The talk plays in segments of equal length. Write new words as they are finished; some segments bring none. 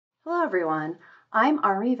Hello everyone, I'm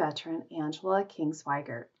Army veteran Angela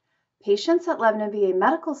King-Sweigart. Patients at Lebanon VA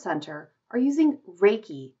Medical Center are using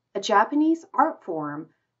Reiki, a Japanese art form,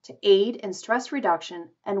 to aid in stress reduction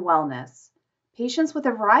and wellness. Patients with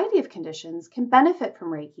a variety of conditions can benefit from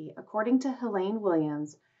Reiki, according to Helene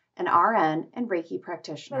Williams, an RN and Reiki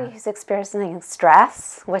practitioner. Anybody who's experiencing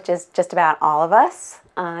stress, which is just about all of us.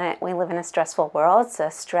 We live in a stressful world, so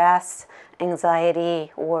stress,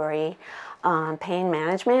 anxiety, worry, pain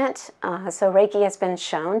management. So Reiki has been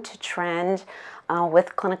shown to trend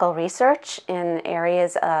with clinical research in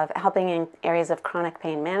areas of helping in areas of chronic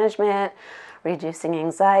pain management, reducing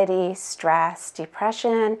anxiety, stress,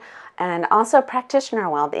 depression, and also practitioner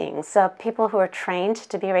well-being. So people who are trained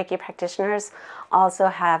to be Reiki practitioners also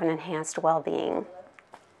have an enhanced well-being.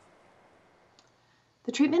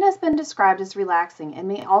 The treatment has been described as relaxing and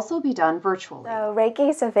may also be done virtually. So Reiki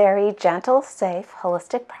is a very gentle, safe,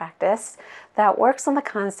 holistic practice that works on the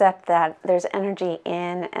concept that there's energy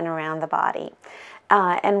in and around the body.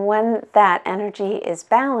 And when that energy is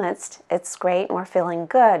balanced, it's great and we're feeling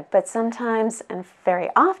good. But sometimes, and very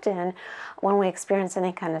often, when we experience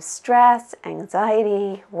any kind of stress,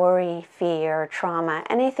 anxiety, worry, fear, trauma,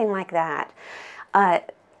 anything like that,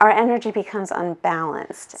 our energy becomes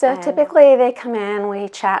unbalanced. So typically they come in, we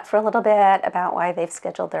chat for a little bit about why they've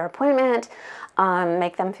scheduled their appointment,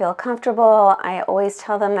 make them feel comfortable. I always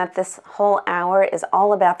tell them that this whole hour is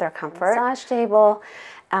all about their comfort. Massage table,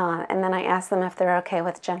 and then I ask them if they're okay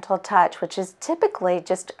with gentle touch, which is typically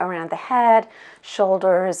just around the head,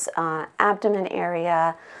 shoulders, abdomen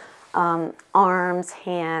area, arms,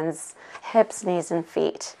 hands, hips, knees, and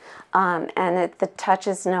feet. The touch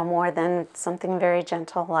is no more than something very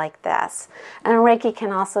gentle like this. And Reiki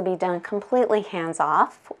can also be done completely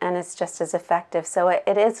hands-off, and it's just as effective. So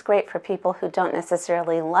it is great for people who don't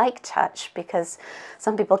necessarily like touch, because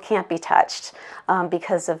some people can't be touched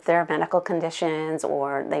because of their medical conditions,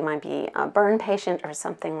 or they might be a burn patient or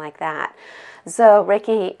something like that. So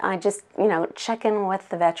Reiki, I just, check in with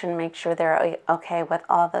the veteran, make sure they're okay with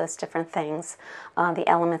all those different things, the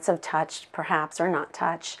elements of touch, perhaps, or not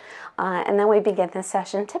touch. And then we begin the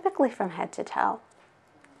session typically from head to toe.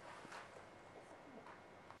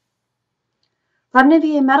 Lebanon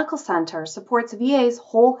VA Medical Center supports VA's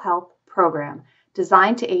Whole Health program,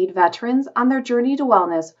 designed to aid veterans on their journey to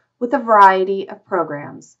wellness with a variety of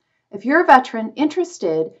programs. If you're a veteran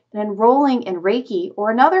interested in enrolling in Reiki or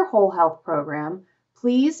another whole health program,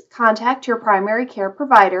 please contact your primary care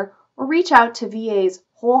provider or reach out to VA's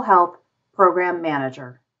Whole Health Program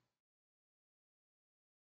Manager.